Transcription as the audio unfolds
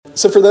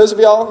So for those of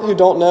y'all who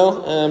don't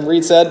know,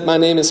 Reed said, my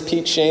name is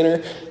Pete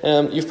Shaner.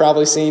 You've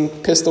probably seen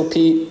Pistol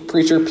Pete,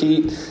 Preacher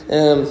Pete,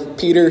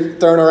 Peter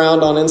thrown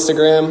around on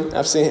Instagram.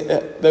 I've seen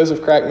those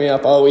have cracked me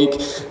up all week.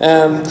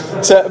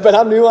 But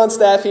I'm new on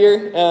staff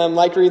here.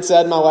 Like Reed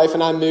said, my wife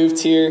and I moved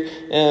here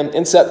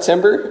in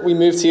September. We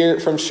moved here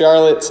from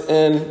Charlotte,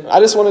 and I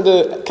just wanted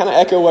to kind of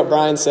echo what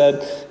Brian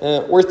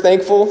said. We're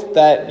thankful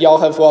that y'all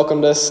have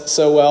welcomed us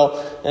so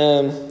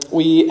well.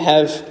 We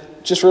have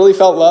just really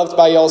felt loved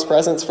by y'all's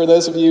presence. For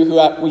those of you who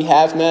we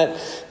have met,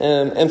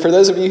 and for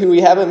those of you who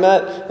we haven't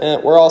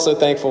met, we're also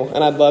thankful,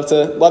 and I'd love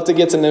to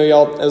get to know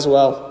y'all as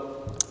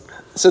well.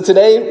 So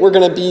today we're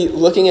going to be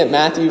looking at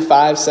Matthew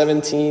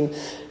 5:17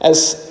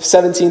 as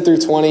 17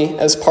 through 20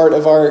 as part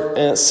of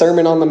our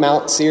Sermon on the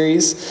Mount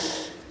series.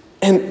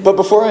 But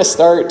before I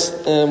start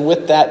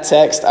with that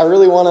text, I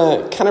really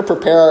want to kind of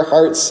prepare our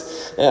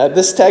hearts.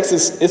 This text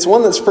it's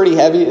one that's pretty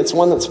heavy, it's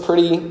one that's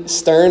pretty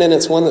stern, and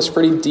it's one that's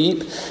pretty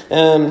deep.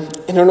 And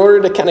in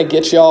order to kind of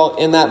get y'all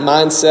in that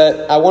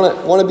mindset, I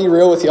want to be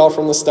real with y'all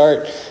from the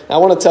start. I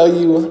want to tell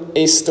you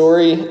a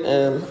story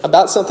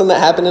about something that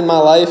happened in my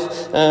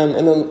life,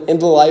 and in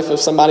the life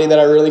of somebody that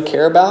I really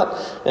care about.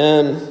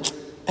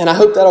 And I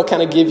hope that'll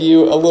kind of give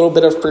you a little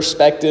bit of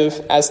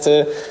perspective as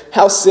to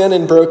how sin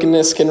and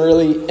brokenness can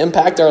really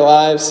impact our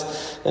lives,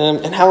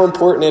 and how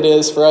important it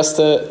is for us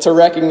to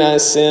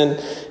recognize sin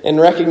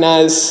and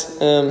recognize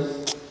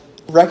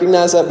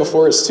that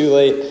before it's too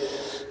late.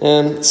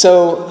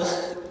 So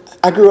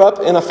I grew up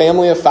in a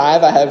family of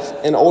 5. I have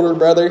an older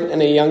brother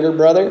and a younger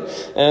brother.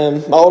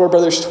 My older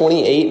brother's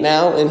 28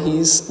 now, and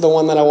he's the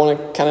one that I want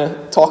to kind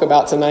of talk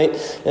about tonight.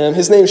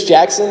 His name's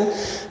Jackson.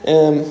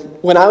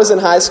 When I was in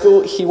high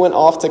school, he went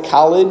off to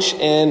college,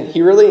 and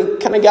he really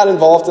kind of got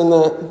involved in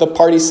the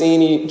party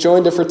scene. He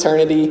joined a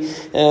fraternity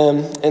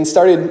and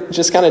started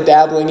just kind of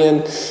dabbling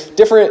in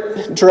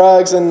different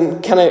drugs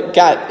and kind of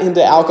got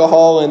into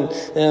alcohol,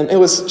 and it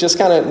was just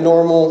kind of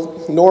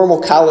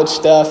normal college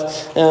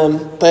stuff.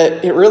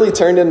 But it really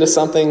turned into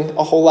something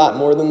a whole lot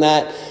more than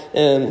that.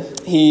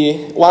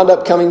 He wound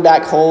up coming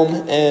back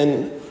home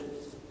and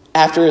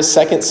after his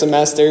second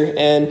semester,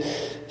 and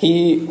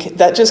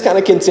that just kind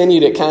of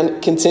continued. It kind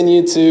of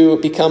continued to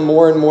become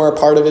more and more a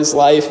part of his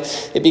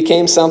life. It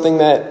became something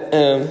that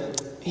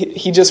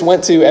he just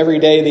went to every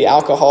day, the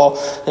alcohol.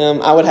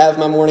 I would have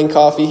my morning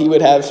coffee. He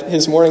would have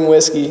his morning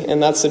whiskey,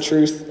 and that's the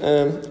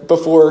truth.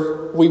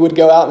 Before we would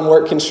go out and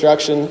work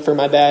construction for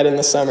my dad in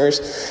the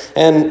summers.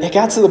 And it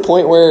got to the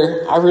point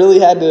where I really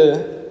had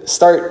to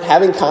start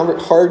having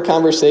hard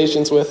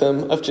conversations with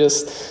him of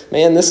just,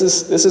 man, this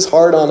is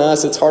hard on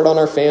us. It's hard on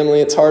our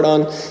family. It's hard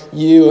on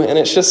you. And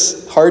it's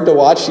just hard to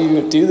watch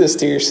you do this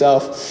to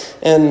yourself.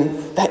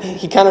 And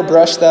he kind of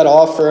brushed that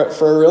off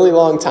for a really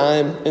long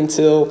time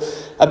until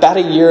about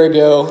a year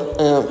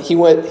ago.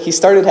 He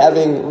started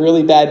having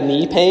really bad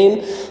knee pain.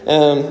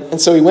 And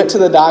so he went to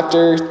the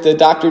doctor. The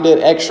doctor did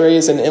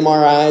x-rays and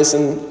MRIs,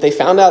 and they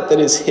found out that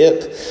his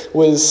hip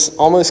was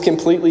almost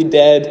completely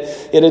dead.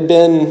 It had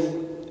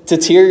been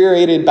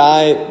deteriorated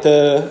by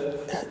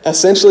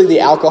essentially the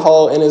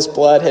alcohol in his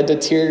blood had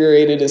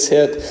deteriorated his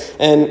hip,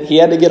 and he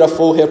had to get a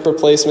full hip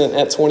replacement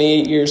at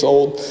 28 years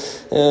old.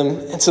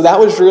 And so that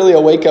was really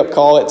a wake-up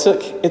call. It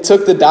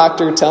took the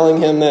doctor telling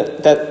him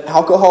that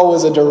alcohol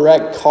was a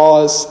direct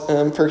cause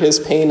for his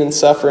pain and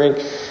suffering.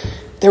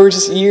 There were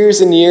just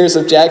years and years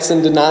of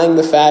Jackson denying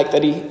the fact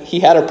that he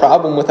had a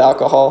problem with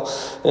alcohol.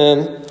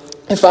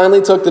 It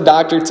finally took the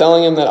doctor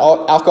telling him that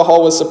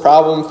alcohol was the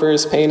problem for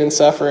his pain and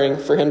suffering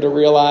for him to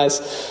realize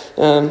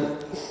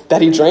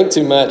that he drank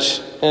too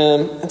much.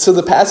 And so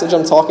the passage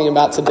I'm talking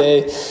about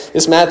today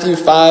is Matthew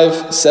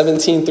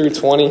 5:17 through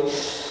 20.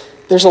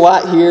 There's a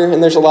lot here,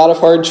 and there's a lot of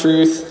hard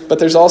truth, but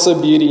there's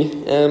also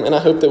beauty, and I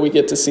hope that we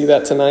get to see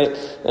that tonight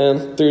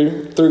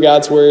through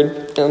God's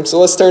word. So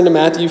let's turn to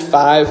Matthew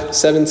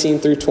 5:17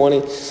 through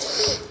 20.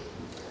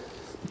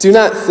 Do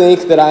not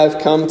think that I have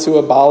come to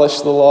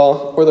abolish the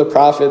law or the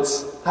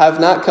prophets. I have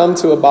not come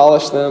to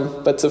abolish them,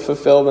 but to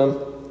fulfill them.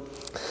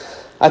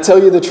 I tell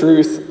you the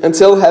truth,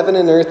 until heaven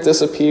and earth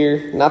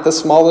disappear, not the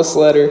smallest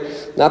letter,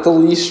 not the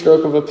least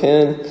stroke of a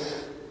pen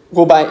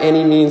will by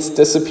any means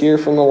disappear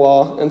from the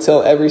law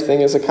until everything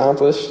is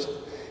accomplished.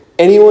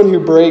 Anyone who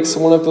breaks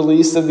one of the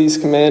least of these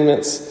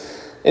commandments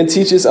and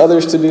teaches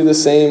others to do the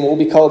same will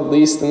be called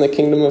least in the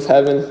kingdom of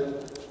heaven.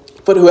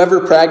 But whoever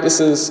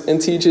practices and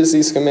teaches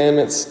these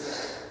commandments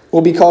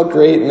will be called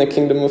great in the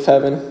kingdom of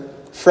heaven.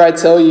 For I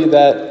tell you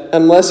that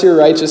unless your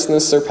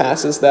righteousness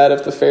surpasses that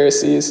of the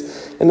Pharisees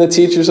and the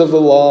teachers of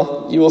the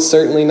law, you will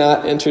certainly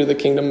not enter the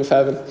kingdom of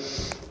heaven.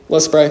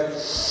 Let's pray.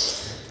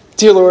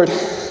 Dear Lord,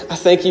 I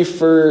thank you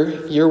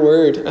for your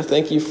word. I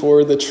thank you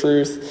for the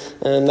truth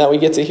that we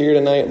get to hear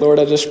tonight. Lord,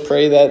 I just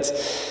pray that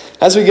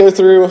as we go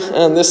through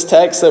this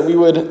text, that we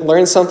would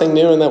learn something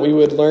new and that we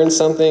would learn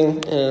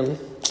something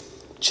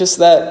just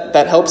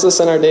that helps us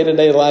in our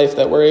day-to-day life,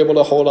 that we're able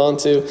to hold on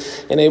to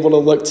and able to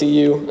look to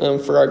you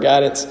for our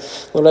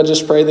guidance. Lord, I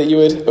just pray that you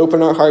would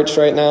open our hearts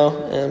right now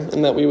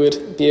and that we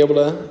would be able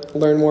to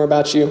learn more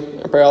about you.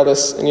 I pray all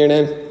this in your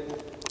name.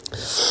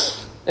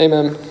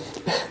 Amen.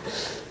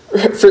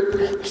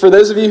 For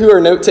those of you who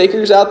are note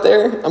takers out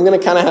there, I'm going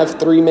to kind of have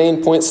three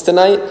main points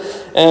tonight.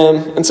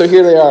 And so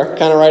here they are,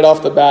 kind of right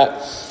off the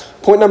bat.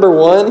 Point number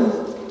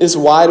one is,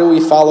 why do we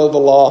follow the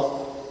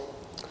law?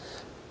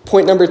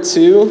 Point number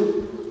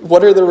two,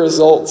 what are the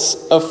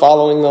results of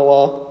following the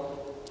law?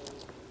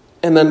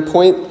 And then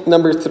point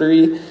number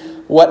three,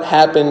 what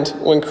happened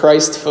when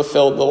Christ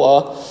fulfilled the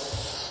law?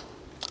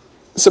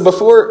 So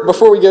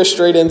before we go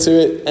straight into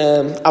it,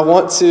 I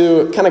want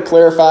to kind of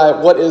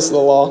clarify, what is the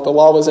law? The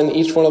law was in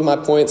each one of my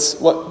points.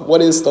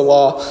 What is the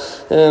law?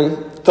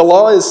 The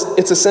law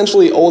it's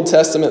essentially Old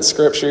Testament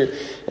scripture.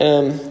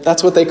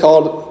 That's what they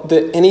called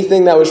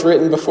anything that was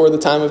written before the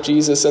time of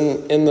Jesus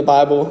in the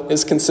Bible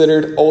is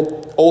considered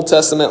Old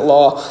Testament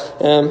law.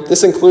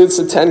 This includes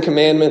the Ten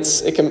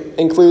Commandments. It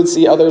includes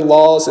the other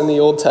laws in the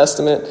Old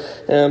Testament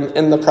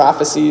and the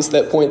prophecies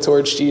that point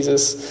towards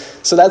Jesus.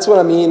 So that's what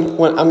I mean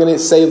when I'm going to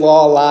say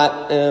law a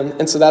lot.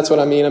 And so that's what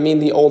I mean. I mean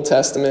the Old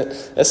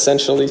Testament,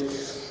 essentially.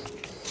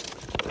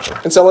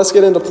 And so let's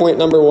get into point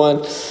number one.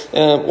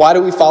 Why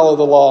do we follow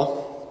the law?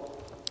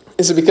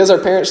 Is it because our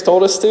parents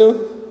told us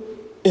to?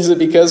 Is it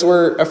because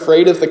we're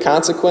afraid of the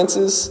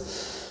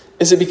consequences?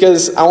 Is it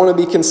because I want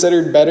to be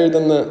considered better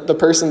than the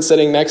person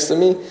sitting next to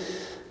me?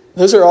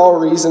 Those are all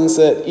reasons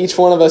that each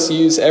one of us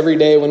use every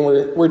day when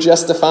we're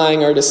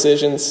justifying our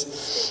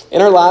decisions.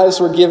 In our lives,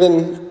 we're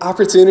given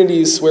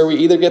opportunities where we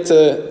either get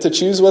to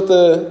choose what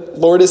the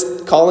Lord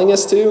is calling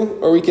us to,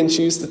 or we can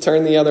choose to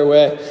turn the other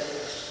way.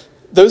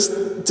 Those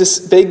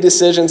big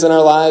decisions in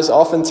our lives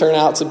often turn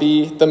out to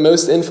be the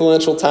most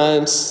influential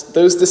times.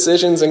 Those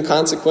decisions and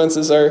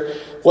consequences are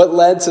what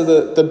led to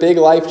the big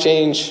life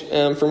change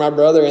for my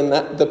brother, and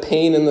the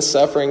pain and the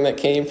suffering that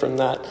came from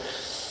that.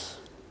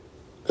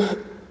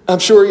 I'm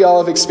sure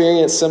y'all have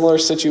experienced similar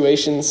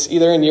situations,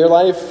 either in your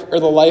life or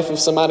the life of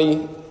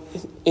somebody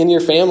in your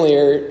family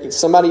or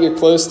somebody you're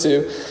close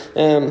to,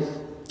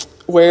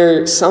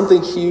 where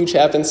something huge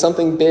happened,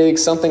 something big,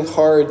 something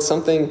hard,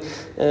 something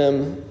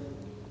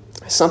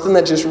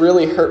that just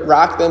really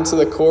rocked them to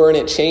the core, and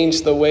it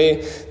changed the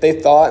way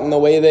they thought and the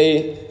way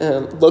they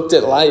looked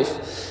at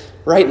life.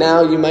 Right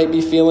now, you might be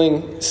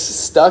feeling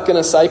stuck in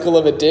a cycle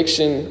of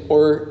addiction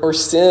or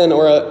sin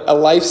or a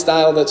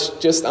lifestyle that's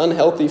just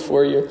unhealthy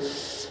for you,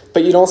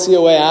 but you don't see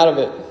a way out of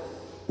it.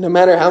 No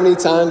matter how many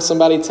times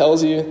somebody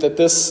tells you that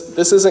this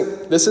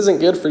isn't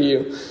good for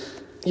you,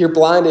 you're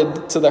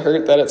blinded to the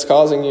hurt that it's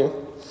causing you.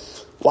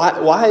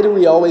 Why do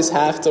we always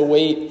have to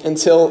wait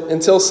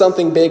until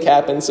something big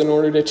happens in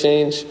order to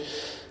change?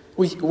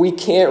 We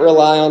can't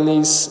rely on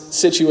these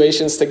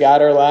situations to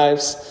guide our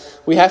lives.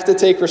 We have to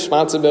take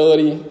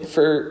responsibility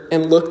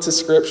and look to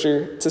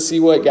Scripture to see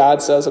what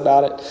God says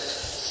about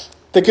it.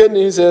 The good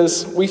news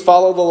is we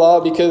follow the law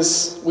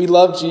because we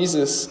love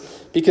Jesus,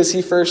 because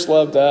He first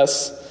loved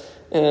us.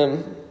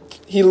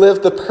 He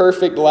lived the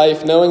perfect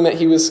life, knowing that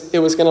it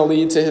was going to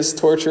lead to His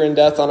torture and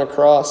death on a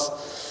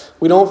cross.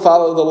 We don't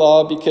follow the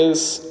law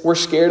because we're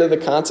scared of the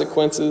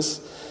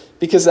consequences,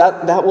 because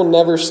that will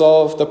never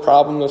solve the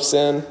problem of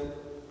sin.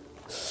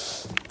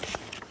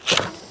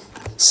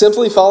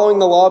 Simply following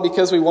the law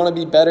because we want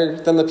to be better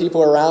than the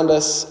people around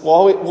us,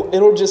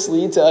 it'll just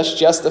lead to us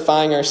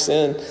justifying our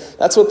sin.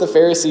 That's what the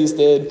Pharisees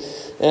did.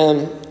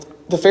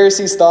 The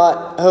Pharisees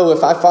thought,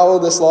 if I follow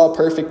this law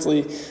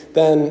perfectly,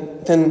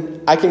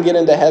 then I can get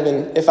into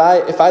heaven. If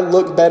I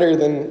look better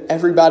than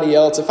everybody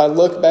else, if I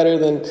look better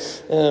than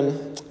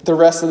the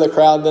rest of the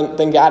crowd,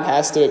 then God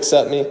has to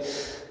accept me.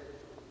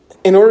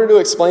 In order to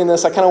explain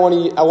this, I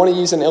want to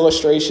use an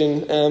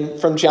illustration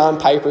from John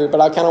Piper, but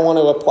I kind of want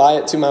to apply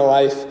it to my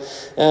life.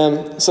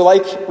 So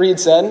like Reed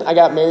said, I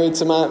got married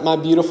to my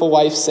beautiful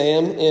wife,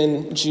 Sam,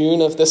 in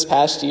June of this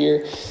past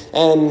year.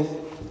 And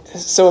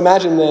so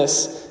imagine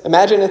this.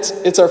 Imagine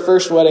it's our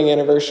first wedding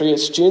anniversary.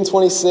 It's June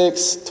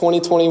 26,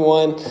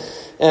 2021.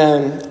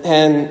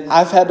 And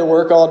I've had to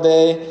work all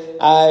day.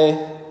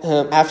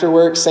 After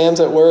work, Sam's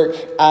at work.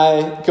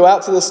 I go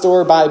out to the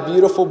store, buy a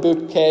beautiful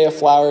bouquet of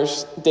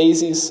flowers,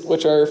 daisies,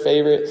 which are her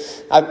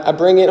favorite. I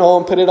bring it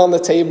home, put it on the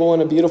table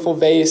in a beautiful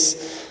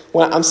vase.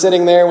 When I'm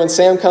sitting there, when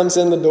Sam comes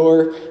in the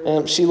door,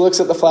 she looks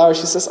at the flowers.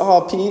 She says,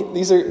 "Oh, Pete,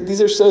 these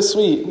are so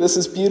sweet. This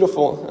is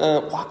beautiful.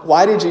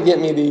 Why did you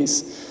get me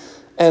these?"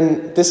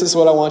 And this is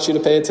what I want you to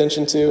pay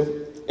attention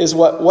to, is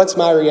what's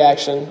my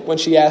reaction when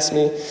she asked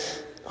me,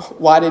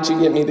 "Why did you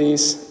get me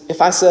these?"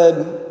 If I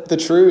said the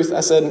truth, I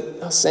said,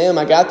 "Sam,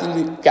 I got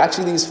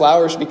you these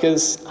flowers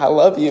because I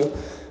love you.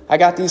 I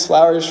got these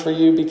flowers for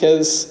you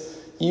because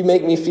you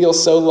make me feel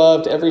so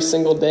loved every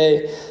single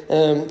day,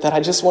 that I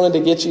just wanted to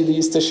get you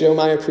these to show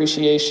my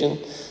appreciation."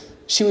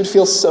 She would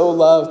feel so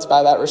loved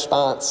by that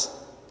response.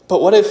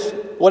 But what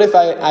if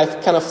I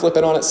kind of flip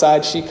it on its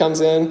side? She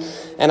comes in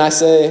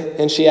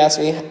and she asks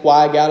me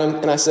why I got them,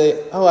 and I say,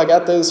 "I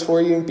got those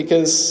for you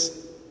because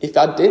if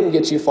I didn't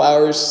get you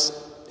flowers,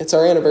 it's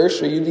our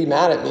anniversary, you'd be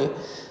mad at me.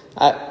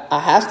 I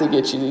have to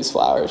get you these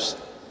flowers."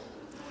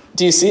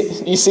 Do you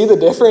see the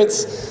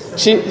difference?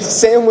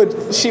 Sam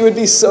would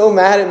be so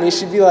mad at me.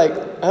 She'd be like,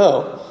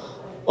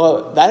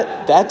 "Well,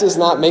 that does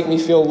not make me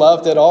feel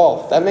loved at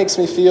all. That makes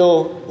me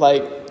feel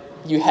like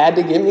you had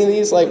to give me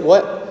these? Like,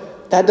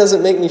 what? That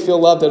doesn't make me feel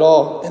loved at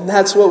all. And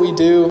that's what we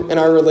do in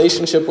our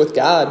relationship with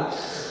God.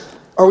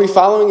 Are we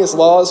following his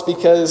laws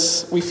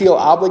because we feel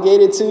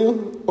obligated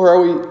to? Or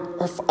are we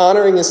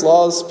honoring his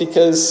laws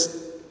because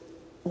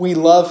we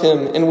love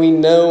him and we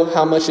know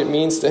how much it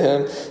means to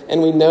him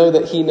and we know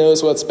that he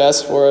knows what's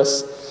best for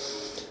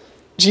us?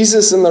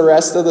 Jesus, in the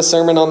rest of the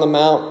Sermon on the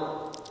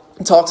Mount,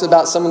 talks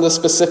about some of the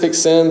specific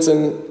sins,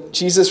 and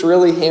Jesus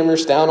really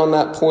hammers down on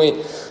that point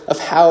of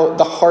how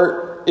the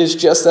heart is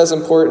just as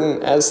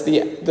important as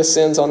the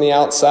sins on the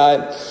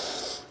outside.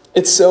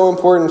 It's so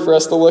important for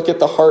us to look at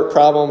the heart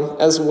problem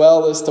as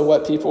well as to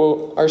what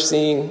people are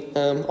seeing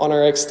on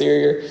our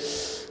exterior.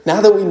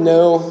 Now that we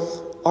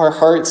know our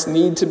hearts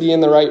need to be in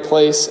the right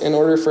place in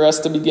order for us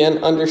to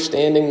begin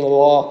understanding the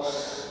law,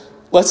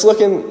 let's look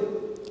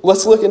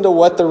into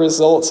what the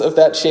results of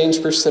that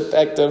changed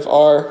perspective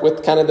are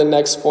with kind of the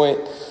next point.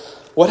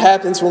 What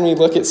happens when we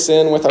look at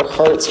sin with our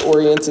hearts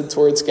oriented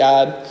towards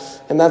God?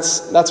 And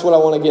that's what I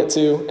want to get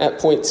to at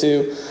point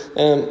 2.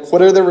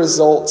 What are the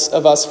results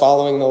of us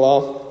following the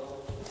law?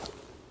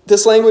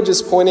 This language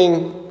is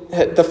pointing,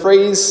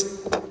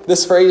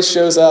 this phrase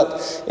shows up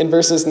in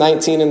verses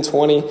 19 and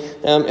 20.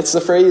 It's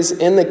the phrase,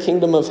 in the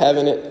kingdom of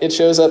heaven. It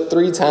shows up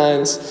 3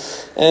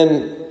 times.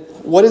 And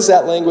what is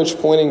that language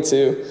pointing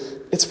to?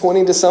 It's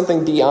pointing to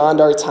something beyond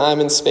our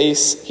time and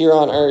space here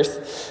on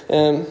earth.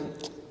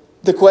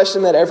 The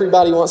question that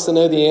everybody wants to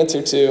know the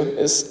answer to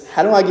is,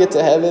 how do I get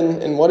to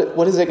heaven, and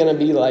what is it going to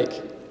be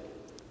like?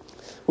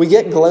 We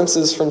get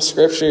glimpses from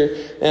Scripture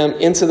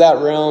into that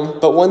realm,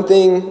 but one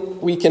thing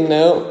we can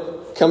know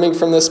coming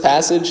from this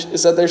passage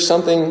is that there's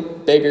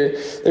something bigger.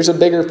 There's a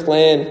bigger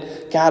plan.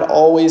 God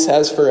always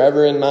has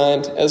forever in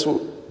mind,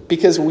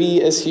 because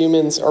we as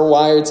humans are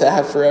wired to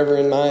have forever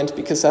in mind,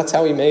 because that's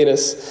how he made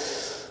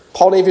us.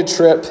 Paul David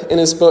Tripp, in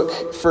his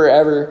book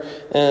Forever,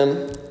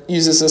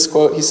 uses this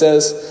quote. He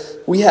says,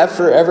 "We have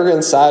forever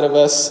inside of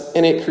us,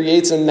 and it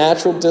creates a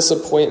natural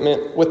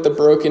disappointment with the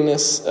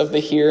brokenness of the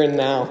here and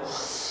now."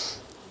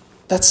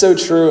 That's so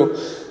true.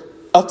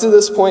 Up to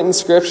this point in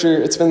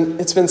Scripture, it's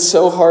been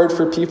so hard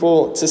for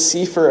people to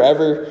see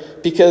forever,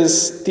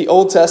 because the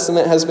Old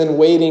Testament has been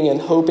waiting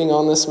and hoping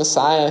on this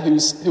Messiah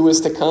who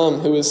was to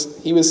come.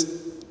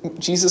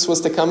 Jesus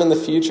was to come in the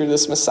future.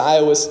 This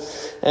Messiah was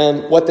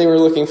what they were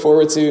looking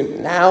forward to.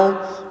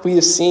 Now we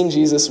have seen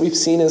Jesus. We've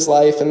seen his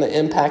life and the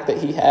impact that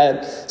he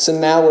had. So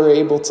now we're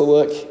able to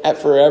look at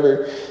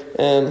forever.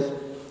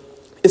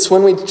 It's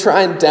when we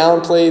try and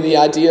downplay the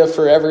idea of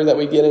forever that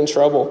we get in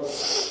trouble.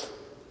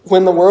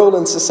 When the world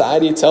and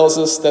society tells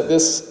us that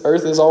this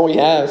earth is all we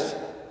have,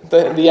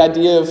 the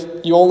idea of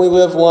you only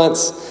live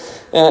once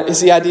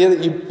is the idea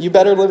that you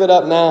better live it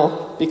up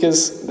now,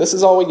 because this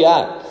is all we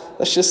got.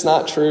 That's just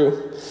not true.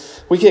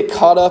 We get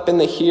caught up in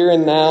the here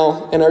and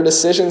now, and our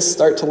decisions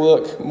start to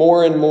look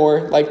more and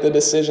more like the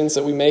decisions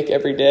that we make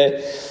every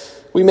day.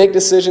 We make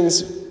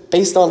decisions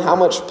based on how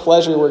much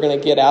pleasure we're going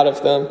to get out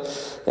of them.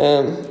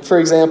 For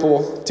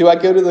example, do I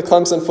go to the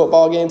Clemson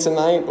football game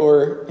tonight,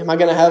 or am I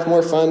going to have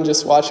more fun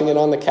just watching it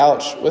on the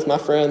couch with my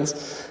friends?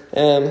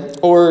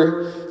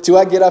 Or do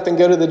I get up and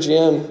go to the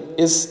gym?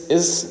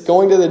 Is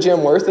going to the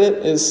gym worth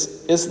it?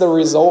 Is the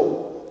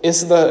result,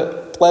 is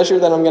the pleasure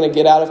that I'm going to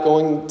get out of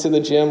going to the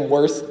gym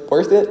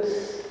worth it?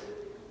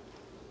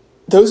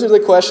 Those are the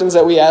questions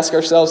that we ask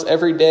ourselves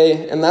every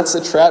day, and that's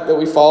the trap that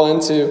we fall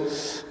into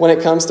when it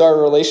comes to our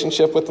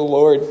relationship with the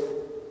Lord.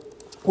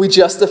 We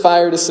justify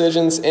our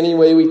decisions any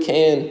way we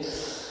can.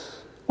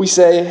 We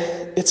say,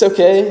 it's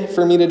okay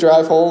for me to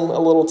drive home a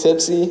little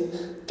tipsy,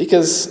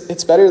 because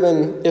it's better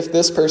than if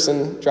this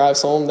person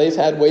drives home. They've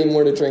had way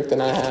more to drink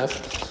than I have.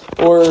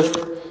 Or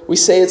we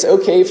say it's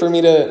okay for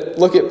me to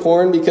look at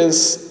porn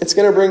because it's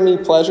going to bring me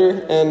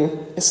pleasure and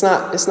it's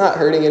not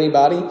hurting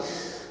anybody.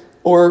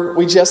 Or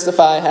we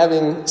justify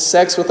having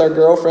sex with our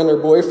girlfriend or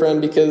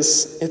boyfriend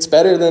because it's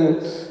better than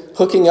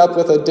hooking up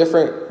with a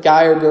different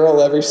guy or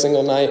girl every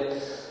single night.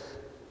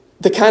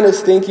 That kind of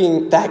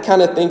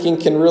thinking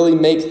can really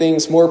make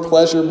things more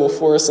pleasurable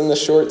for us in the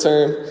short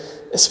term,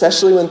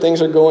 especially when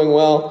things are going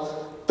well.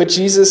 But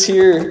Jesus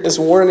here is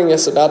warning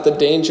us about the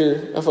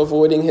danger of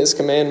avoiding his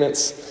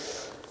commandments.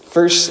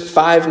 Verse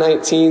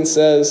 5:19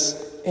 says,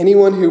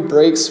 "Anyone who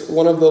breaks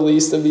one of the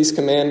least of these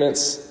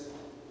commandments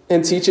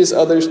and teaches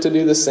others to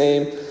do the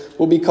same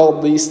will be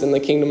called least in the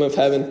kingdom of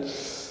heaven."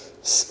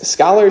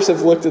 Scholars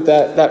have looked at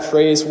that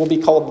phrase, "will be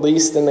called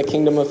least in the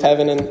kingdom of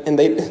heaven," and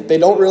they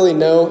don't really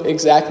know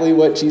exactly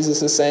what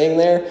Jesus is saying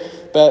there,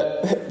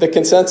 but the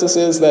consensus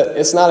is that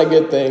it's not a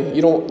good thing.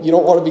 You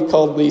don't want to be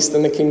called least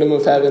in the kingdom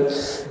of heaven.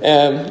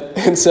 And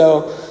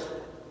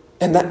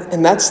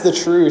that's the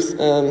truth.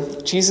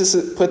 Jesus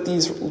put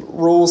these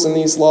rules and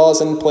these laws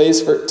in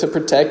place to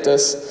protect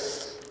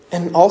us.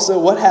 And also,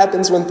 what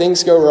happens when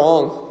things go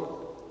wrong?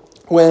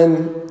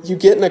 When you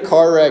get in a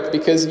car wreck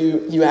because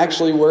you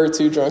actually were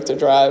too drunk to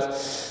drive,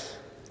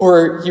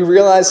 or you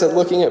realize that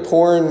looking at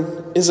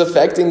porn is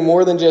affecting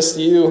more than just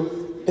you,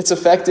 it's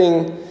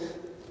affecting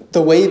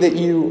the way that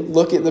you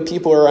look at the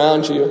people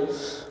around you,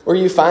 Or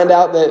you find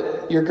out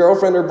that your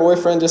girlfriend or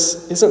boyfriend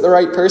just isn't the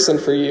right person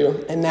for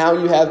you, and now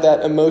you have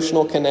that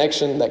emotional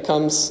connection that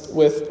comes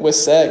with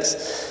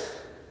sex.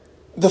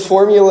 The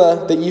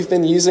formula that you've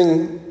been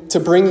using to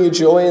bring you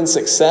joy and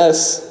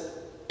success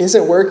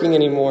isn't working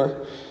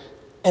anymore.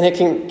 And it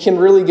can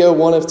really go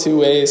one of two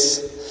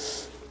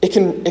ways. It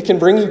can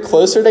bring you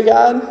closer to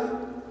God,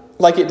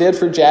 like it did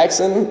for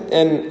Jackson,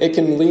 and it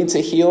can lead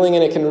to healing,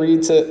 and it can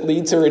lead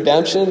to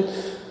redemption.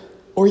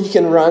 Or you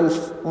can run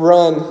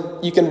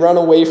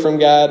away from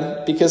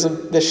God because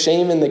of the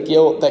shame and the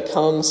guilt that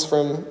comes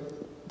from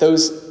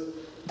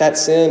that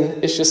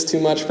sin is just too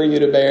much for you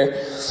to bear.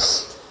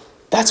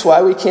 That's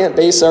why we can't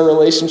base our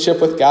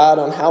relationship with God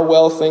on how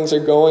well things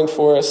are going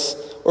for us,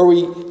 or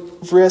we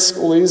risk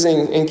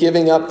losing and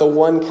giving up the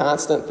one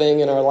constant thing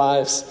in our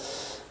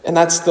lives, and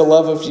that's the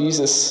love of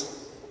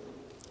Jesus.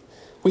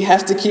 We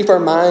have to keep our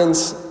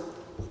minds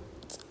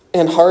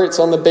and hearts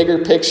on the bigger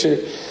picture,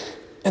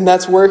 and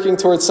that's working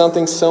towards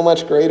something so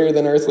much greater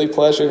than earthly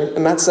pleasure.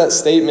 And that's that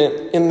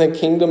statement, in the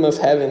kingdom of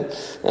heaven.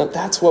 Now,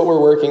 that's what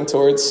we're working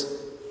towards.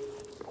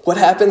 What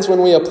happens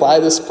when we apply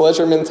this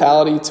pleasure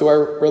mentality to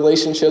our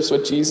relationships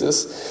with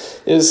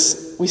Jesus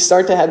is we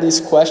start to have these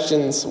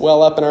questions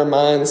well up in our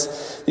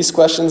minds. These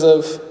questions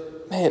of,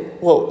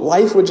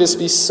 life would just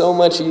be so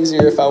much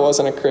easier if I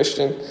wasn't a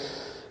Christian.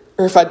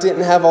 Or if I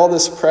didn't have all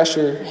this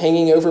pressure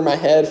hanging over my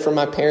head from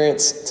my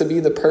parents to be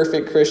the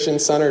perfect Christian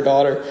son or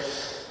daughter.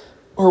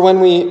 Or when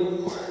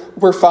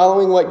we're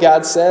following what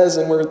God says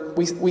and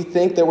we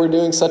think that we're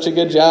doing such a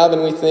good job,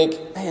 and we think,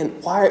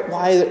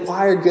 why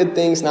are good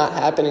things not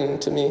happening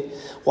to me?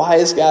 Why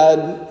is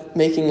God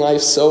making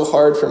life so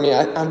hard for me?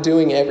 I'm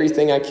doing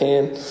everything I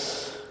can.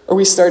 Or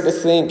we start to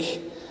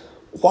think,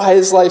 why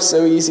is life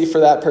so easy for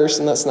that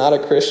person that's not a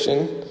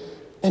Christian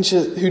and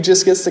who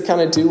just gets to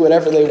kind of do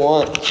whatever they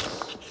want?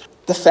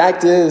 The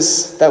fact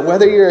is that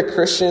whether you're a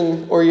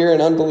Christian or you're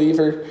an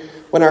unbeliever,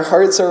 when our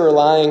hearts are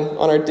relying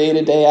on our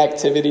day-to-day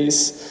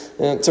activities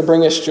to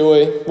bring us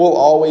joy, we'll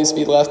always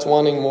be left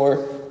wanting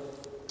more.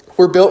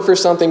 We're built for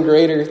something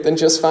greater than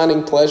just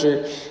finding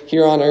pleasure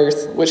here on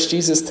earth, which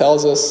Jesus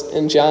tells us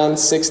in John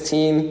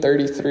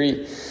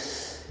 16:33.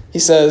 He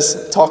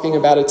says, talking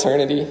about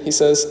eternity, he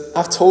says,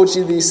 I've told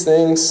you these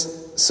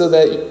things so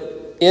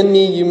that in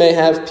me you may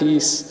have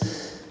peace.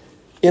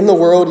 In the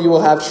world you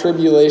will have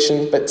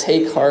tribulation, but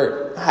take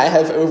heart, I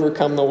have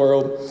overcome the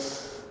world.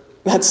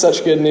 That's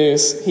such good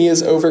news. He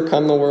has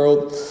overcome the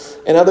world.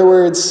 In other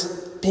words,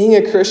 being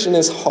a Christian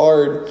is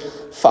hard.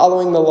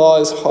 Following the law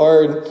is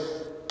hard.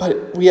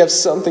 But we have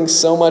something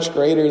so much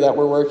greater that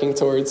we're working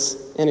towards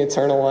in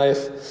eternal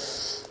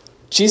life.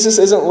 Jesus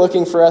isn't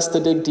looking for us to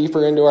dig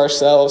deeper into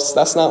ourselves.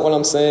 That's not what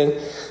I'm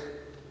saying.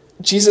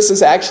 Jesus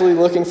is actually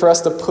looking for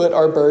us to put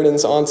our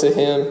burdens onto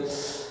him.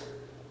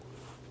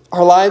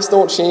 Our lives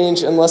don't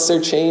change unless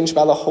they're changed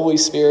by the Holy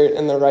Spirit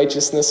and the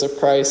righteousness of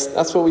Christ.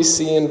 That's what we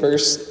see in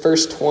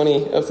verse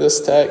 20 of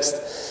this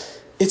text.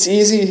 It's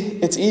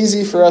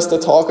easy for us to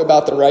talk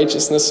about the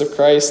righteousness of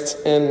Christ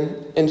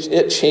and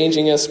it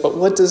changing us, but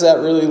what does that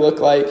really look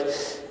like?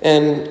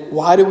 And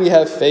why do we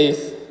have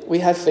faith? We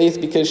have faith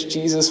because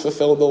Jesus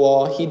fulfilled the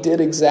law. He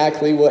did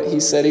exactly what he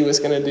said he was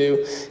going to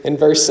do in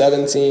verse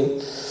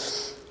 17.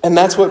 And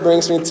that's what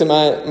brings me to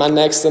my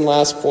next and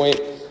last point.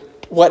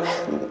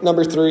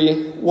 Number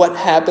 3, what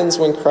happens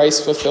when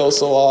Christ fulfills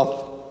the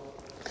law?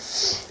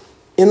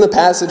 In the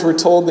passage, we're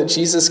told that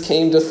Jesus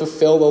came to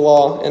fulfill the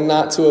law and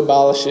not to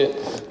abolish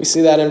it. We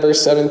see that in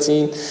verse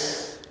 17.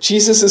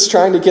 Jesus is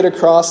trying to get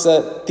across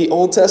that the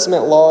Old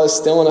Testament law is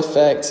still in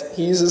effect.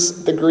 He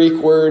uses the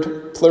Greek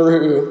word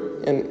plerou.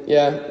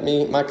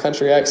 And my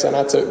country accent,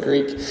 I took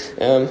Greek.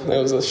 It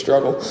was a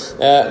struggle.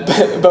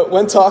 But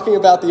when talking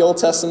about the Old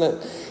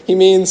Testament, he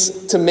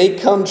means to make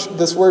come.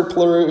 This word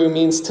plerou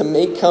means to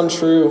make come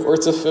true or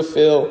to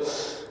fulfill,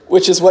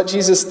 which is what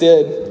Jesus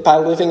did by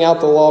living out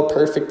the law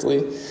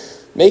perfectly,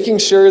 making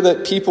sure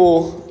that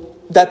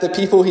the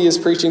people he is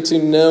preaching to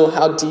know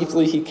how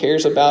deeply he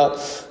cares about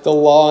the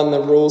law and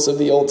the rules of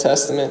the Old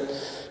Testament,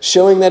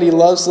 showing that he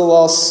loves the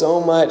law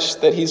so much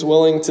that he's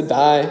willing to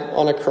die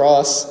on a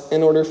cross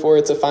in order for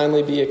it to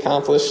finally be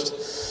accomplished.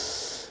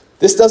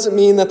 This doesn't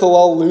mean that the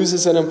law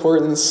loses in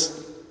importance,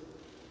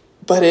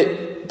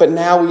 but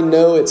now we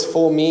know its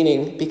full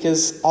meaning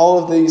because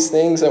all of these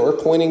things that were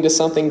pointing to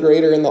something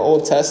greater in the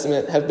Old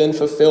Testament have been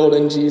fulfilled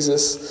in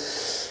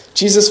Jesus.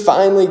 Jesus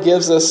finally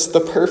gives us the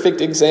perfect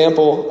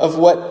example of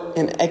what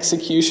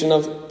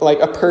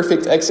a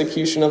perfect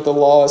execution of the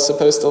law is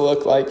supposed to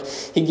look like.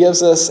 He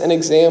gives us an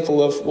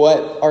example of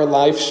what our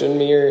life should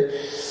mirror.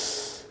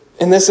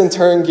 And this in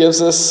turn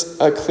gives us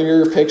a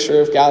clearer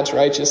picture of God's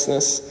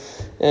righteousness.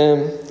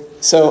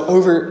 So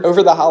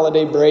over the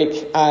holiday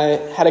break, I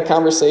had a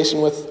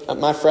conversation with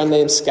my friend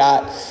named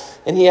Scott,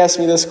 and he asked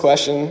me this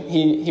question.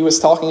 He was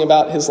talking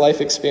about his life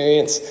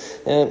experience,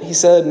 and he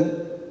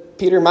said,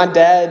 Peter, my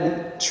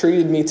dad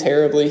treated me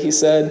terribly. He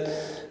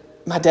said,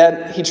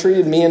 he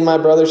treated me and my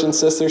brothers and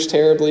sisters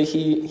terribly.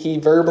 He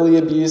verbally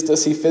abused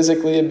us. He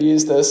physically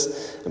abused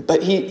us.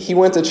 But he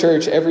went to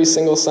church every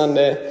single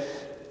Sunday.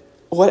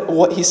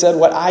 what he said,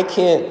 what I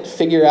can't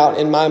figure out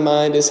in my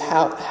mind is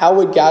how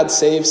would God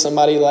save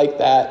somebody like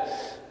that?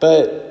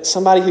 But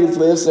somebody who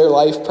lives their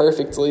life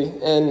perfectly,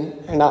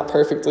 and not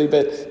perfectly,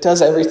 but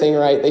does everything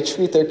right. They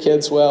treat their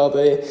kids well.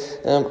 They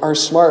are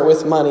smart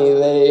with money.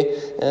 They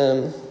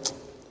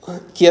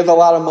give a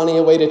lot of money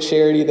away to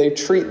charity. They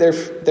treat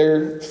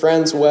their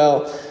friends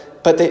well.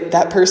 But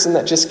that person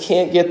that just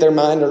can't get their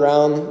mind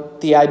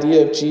around the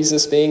idea of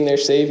Jesus being their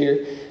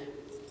Savior,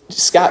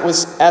 Scott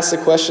was asked the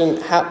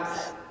question,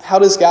 how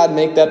does God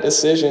make that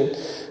decision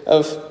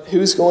of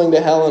who's going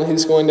to hell and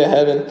who's going to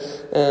heaven?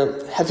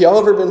 Have y'all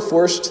ever been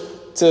forced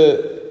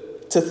to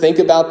think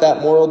about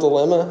that moral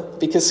dilemma?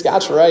 Because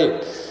Scott's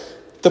right.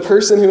 The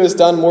person who has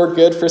done more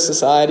good for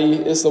society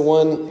is the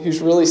one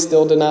who's really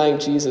still denying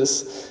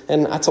Jesus.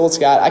 And I told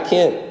Scott, I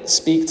can't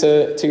speak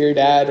to your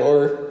dad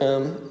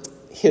or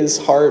his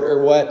heart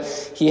or what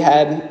he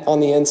had on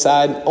the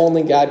inside.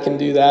 Only God can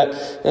do that.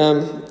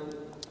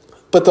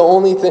 But the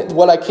only thing,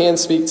 what I can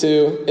speak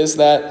to is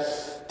that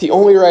the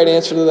only right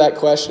answer to that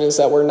question is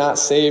that we're not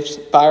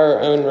saved by our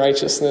own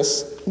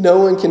righteousness. No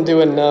one can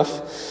do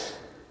enough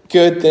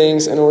good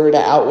things in order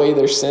to outweigh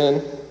their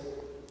sin.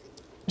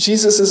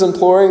 Jesus is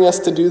imploring us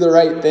to do the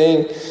right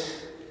thing,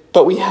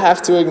 but we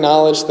have to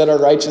acknowledge that our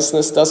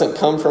righteousness doesn't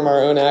come from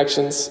our own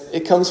actions.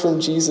 It comes from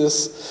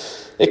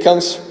Jesus. It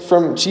comes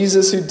from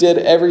Jesus who did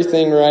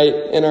everything right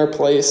in our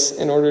place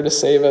in order to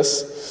save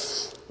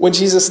us. When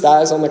Jesus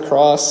dies on the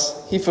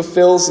cross, he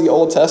fulfills the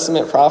Old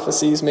Testament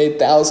prophecies made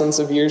thousands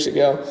of years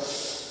ago,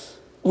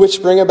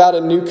 which bring about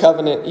a new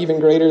covenant even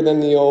greater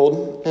than the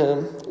old,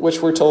 which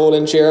we're told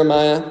in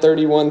Jeremiah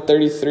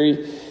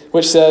 31:33,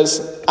 which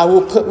says, I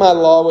will put my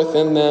law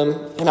within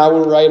them, and I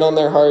will write on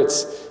their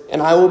hearts,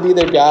 and I will be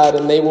their God,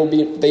 and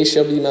they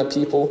shall be my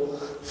people.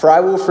 For I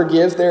will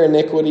forgive their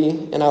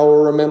iniquity, and I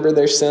will remember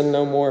their sin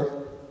no more.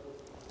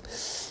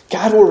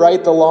 God will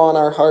write the law on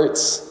our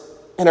hearts,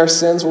 and our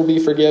sins will be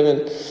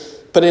forgiven.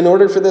 But in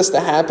order for this to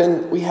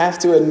happen, we have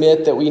to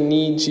admit that we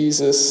need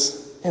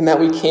Jesus and that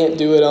we can't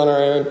do it on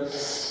our own.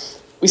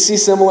 We see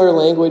similar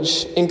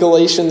language in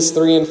Galatians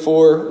 3 and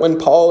 4 when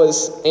Paul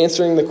is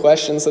answering the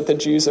questions that the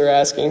Jews are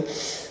asking.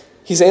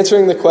 He's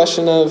answering the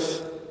question of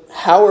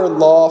how are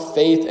law,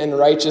 faith, and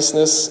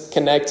righteousness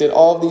connected?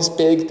 All of these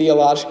big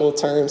theological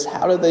terms,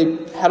 how do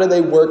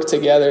they work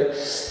together?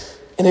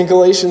 And in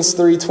Galatians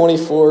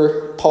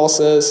 3:24, Paul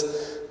says,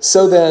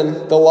 so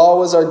then, the law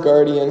was our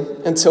guardian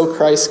until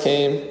Christ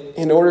came,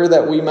 in order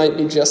that we might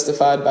be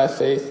justified by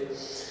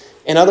faith.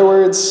 In other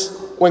words,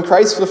 when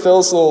Christ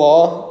fulfills the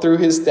law through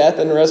his death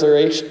and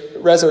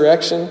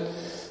resurrection,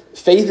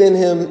 faith in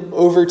him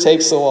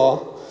overtakes the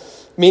law,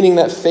 meaning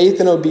that faith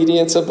and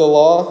obedience of the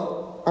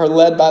law are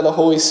led by the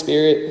Holy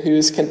Spirit, who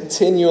is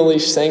continually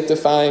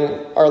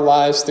sanctifying our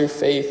lives through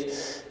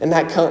faith. And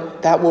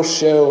that will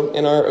show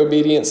in our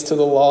obedience to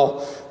the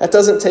law. That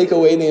doesn't take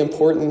away the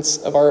importance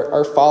of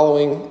our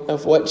following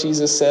of what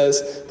Jesus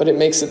says, but it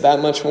makes it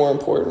that much more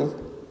important.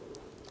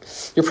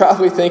 You're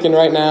probably thinking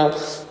right now,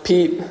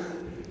 Pete,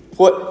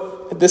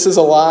 this is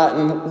a lot,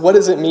 and what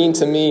does it mean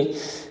to me?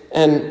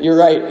 And you're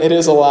right, it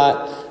is a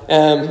lot.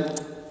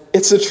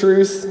 It's the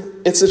truth.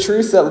 It's the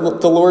truth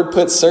that the Lord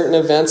puts certain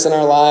events in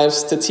our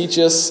lives to teach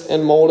us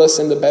and mold us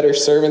into better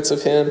servants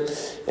of him.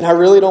 And I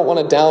really don't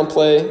want to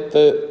downplay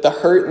the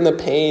hurt and the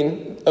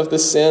pain of the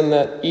sin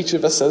that each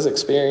of us has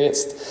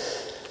experienced.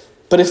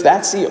 But if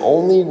that's the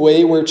only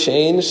way we're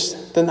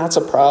changed, then that's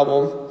a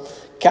problem.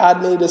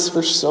 God made us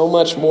for so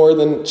much more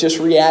than just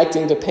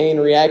reacting to pain,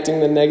 reacting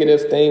to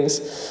negative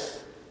things.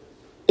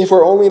 If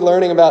we're only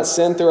learning about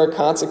sin through our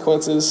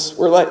consequences,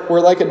 we're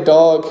like a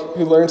dog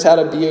who learns how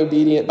to be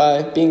obedient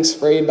by being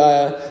sprayed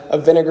by a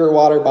vinegar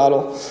water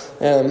bottle.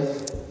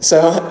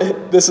 So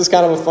this is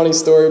kind of a funny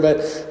story,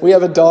 but we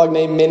have a dog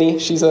named Minnie.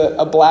 She's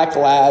a black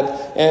lab,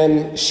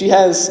 and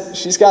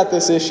she's got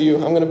this issue.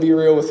 I'm going to be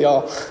real with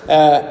y'all.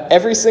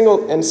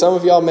 And some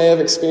of y'all may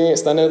have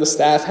experienced, I know the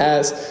staff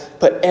has,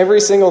 but every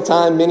single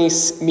time Minnie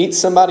meets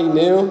somebody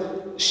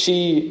new,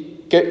 she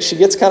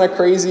gets kind of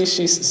crazy.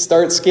 She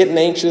starts getting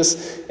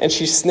anxious, and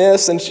she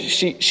sniffs, and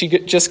she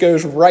just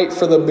goes right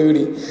for the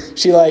booty.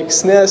 She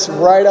sniffs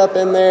right up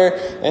in there,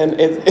 and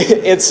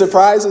it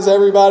surprises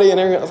everybody, and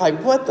everyone's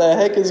like, what the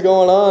heck is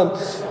going on?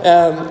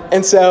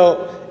 And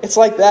so it's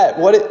like that.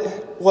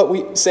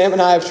 What Sam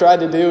and I have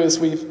tried to do is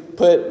we've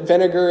put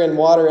vinegar and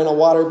water in a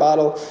water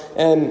bottle,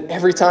 and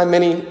every time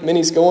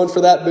Minnie's going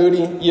for that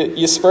booty,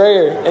 you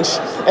spray her,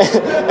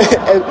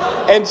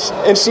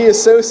 and she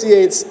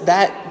associates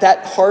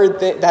that hard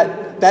thing,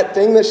 that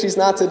thing that she's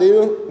not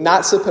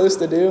supposed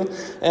to do.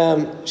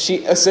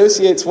 She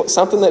associates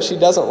something that she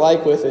doesn't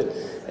like with it,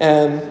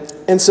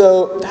 and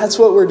so that's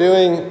what we're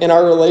doing in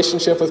our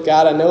relationship with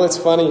God. I know it's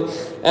funny.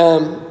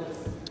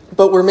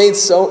 But we're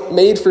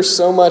made for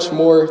so much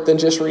more than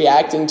just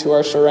reacting to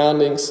our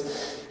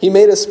surroundings. He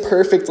made us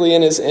perfectly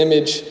in his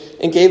image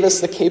and gave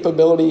us the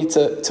capability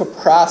to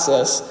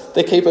process,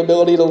 the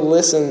capability to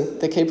listen,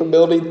 the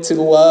capability to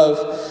love.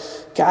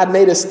 God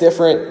made us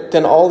different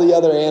than all the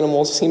other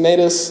animals. He made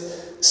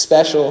us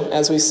special,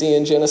 as we see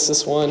in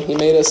Genesis 1. He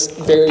made us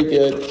very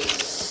good.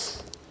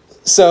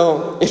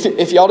 So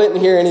if y'all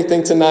didn't hear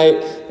anything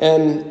tonight,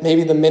 and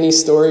maybe the mini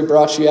story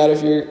brought you out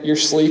of your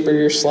sleep or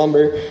your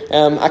slumber,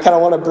 I kind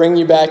of want to bring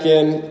you back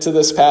into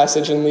this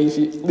passage and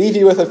leave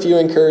you with a few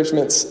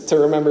encouragements to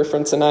remember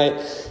from tonight.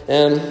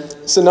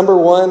 So number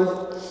one,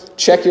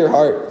 check your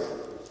heart.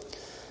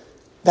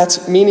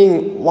 That's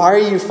meaning, why are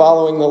you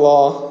following the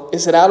law?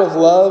 Is it out of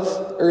love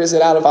or is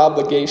it out of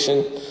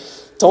obligation?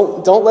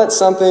 Don't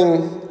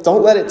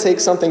let it take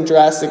something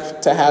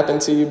drastic to happen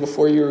to you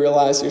before you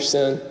realize your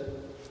sin.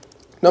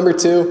 Number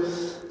two,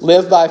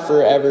 live by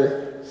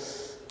forever.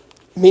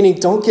 Meaning,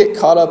 don't get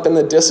caught up in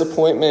the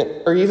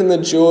disappointment or even the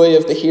joy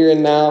of the here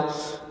and now,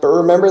 but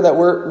remember that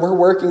we're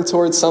working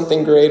towards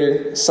something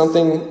greater,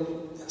 something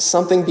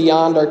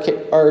beyond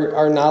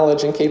our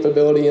knowledge and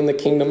capability in the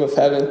kingdom of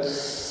heaven.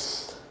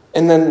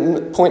 And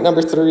then point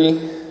number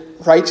three,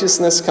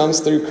 righteousness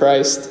comes through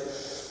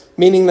Christ,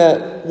 meaning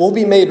that we'll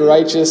be made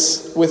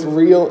righteous with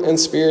real and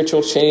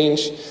spiritual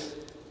change,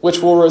 which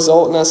will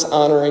result in us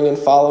honoring and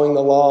following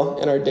the law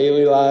in our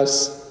daily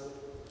lives.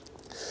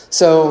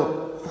 So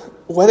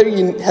whether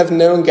you have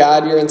known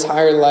God your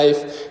entire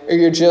life or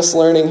you're just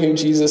learning who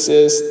Jesus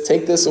is,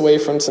 take this away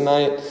from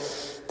tonight.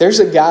 There's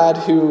a God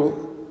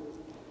who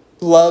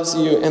loves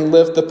you and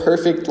lived the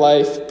perfect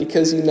life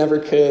because you never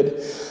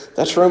could.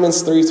 That's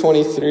Romans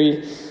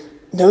 3:23.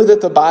 Know that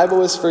the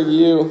Bible is for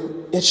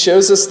you. It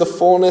shows us the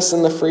fullness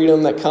and the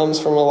freedom that comes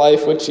from a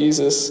life with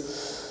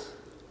Jesus.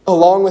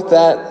 Along with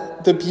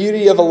that, the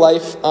beauty of a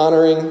life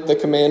honoring the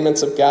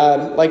commandments of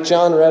God. Like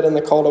John read in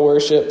the call to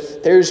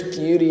worship, there's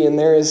beauty and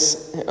there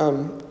is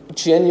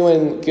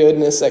genuine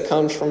goodness that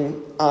comes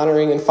from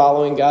honoring and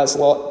following God's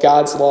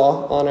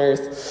law on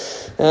earth.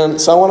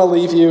 So I want to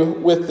leave you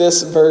with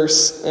this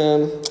verse.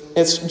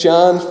 It's 1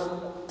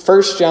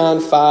 John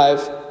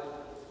 5,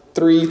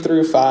 3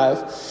 through 5.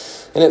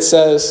 And it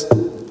says,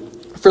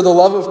 For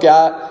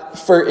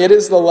it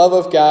is the love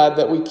of God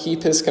that we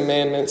keep his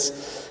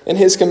commandments, and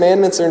his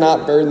commandments are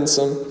not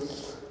burdensome.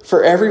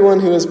 For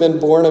everyone who has been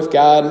born of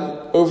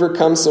God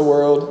overcomes the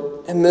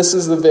world, and this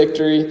is the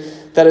victory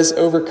that has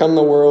overcome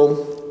the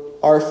world,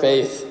 our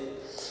faith.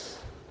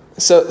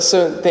 So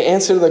the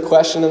answer to the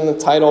question in the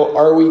title,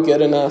 are we good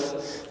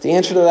enough? The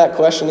answer to that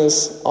question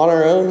is, on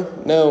our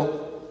own,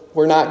 no,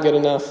 we're not good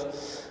enough.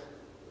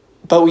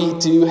 But we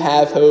do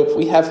have hope.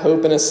 We have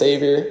hope in a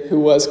Savior who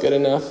was good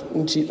enough.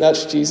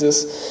 That's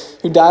Jesus,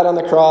 who died on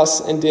the cross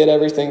and did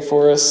everything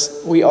for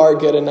us. We are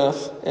good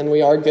enough, and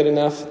we are good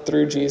enough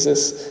through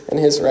Jesus and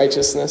his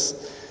righteousness.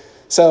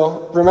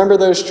 So remember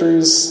those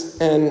truths,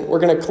 and we're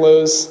going to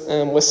close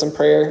with some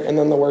prayer, and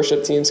then the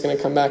worship team's going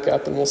to come back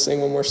up, and we'll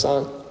sing one more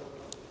song.